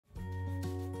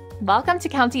Welcome to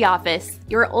County Office,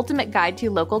 your ultimate guide to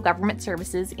local government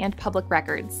services and public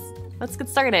records. Let's get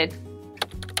started.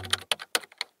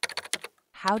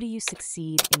 How do you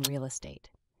succeed in real estate?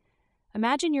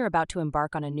 Imagine you're about to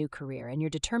embark on a new career and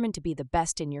you're determined to be the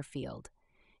best in your field.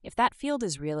 If that field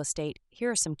is real estate,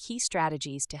 here are some key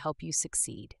strategies to help you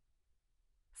succeed.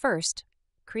 First,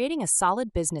 creating a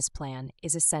solid business plan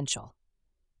is essential.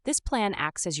 This plan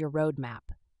acts as your roadmap,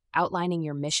 outlining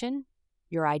your mission,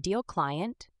 your ideal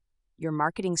client, your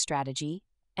marketing strategy,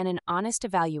 and an honest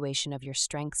evaluation of your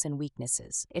strengths and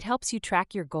weaknesses. It helps you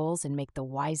track your goals and make the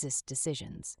wisest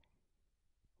decisions.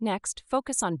 Next,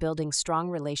 focus on building strong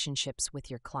relationships with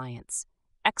your clients.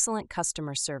 Excellent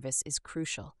customer service is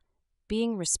crucial.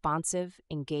 Being responsive,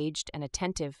 engaged, and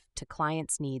attentive to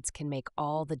clients' needs can make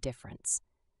all the difference.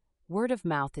 Word of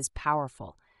mouth is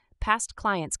powerful. Past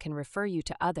clients can refer you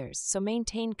to others, so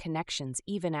maintain connections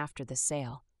even after the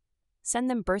sale. Send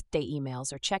them birthday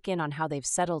emails or check in on how they've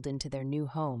settled into their new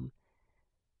home.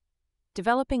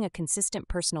 Developing a consistent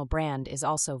personal brand is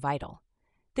also vital.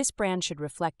 This brand should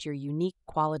reflect your unique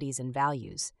qualities and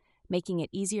values, making it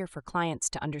easier for clients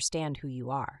to understand who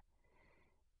you are.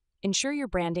 Ensure your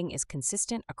branding is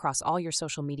consistent across all your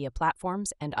social media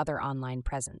platforms and other online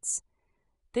presence.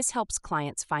 This helps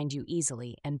clients find you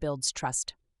easily and builds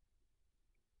trust.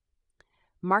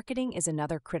 Marketing is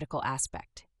another critical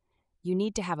aspect. You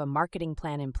need to have a marketing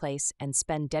plan in place and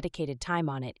spend dedicated time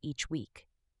on it each week.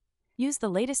 Use the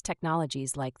latest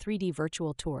technologies like 3D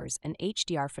virtual tours and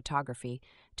HDR photography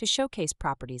to showcase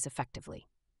properties effectively.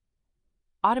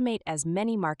 Automate as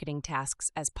many marketing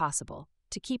tasks as possible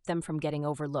to keep them from getting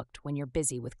overlooked when you're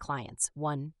busy with clients.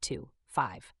 1, 2,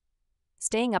 5.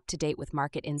 Staying up to date with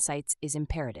market insights is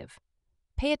imperative.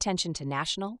 Pay attention to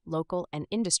national, local, and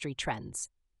industry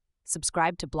trends.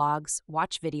 Subscribe to blogs,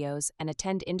 watch videos, and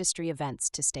attend industry events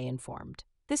to stay informed.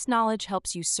 This knowledge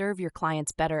helps you serve your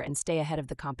clients better and stay ahead of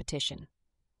the competition.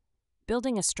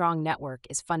 Building a strong network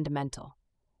is fundamental.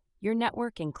 Your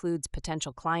network includes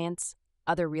potential clients,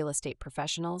 other real estate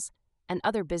professionals, and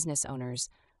other business owners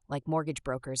like mortgage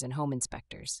brokers and home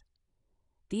inspectors.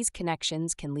 These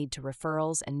connections can lead to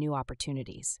referrals and new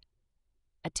opportunities.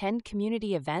 Attend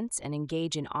community events and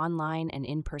engage in online and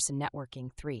in-person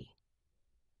networking. 3.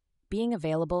 Being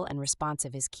available and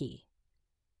responsive is key.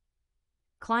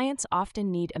 Clients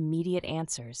often need immediate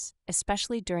answers,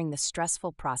 especially during the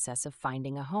stressful process of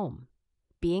finding a home.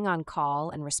 Being on call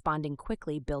and responding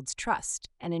quickly builds trust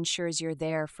and ensures you're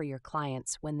there for your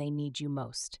clients when they need you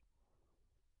most.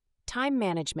 Time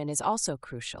management is also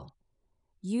crucial.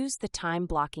 Use the time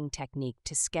blocking technique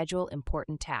to schedule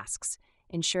important tasks,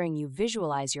 ensuring you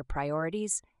visualize your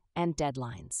priorities and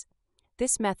deadlines.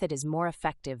 This method is more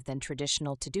effective than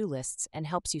traditional to-do lists and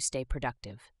helps you stay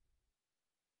productive.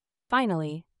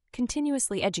 Finally,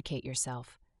 continuously educate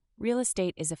yourself. Real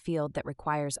estate is a field that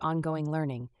requires ongoing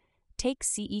learning. Take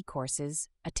CE courses,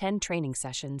 attend training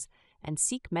sessions, and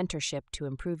seek mentorship to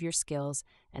improve your skills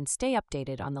and stay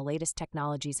updated on the latest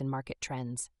technologies and market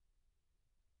trends.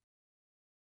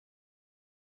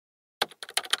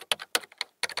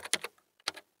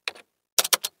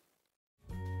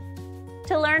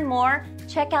 To learn more,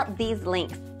 check out these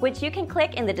links, which you can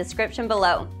click in the description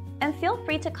below. And feel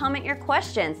free to comment your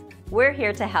questions. We're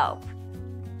here to help.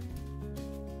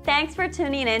 Thanks for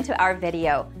tuning in to our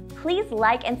video. Please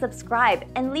like and subscribe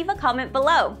and leave a comment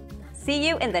below. See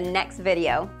you in the next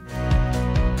video.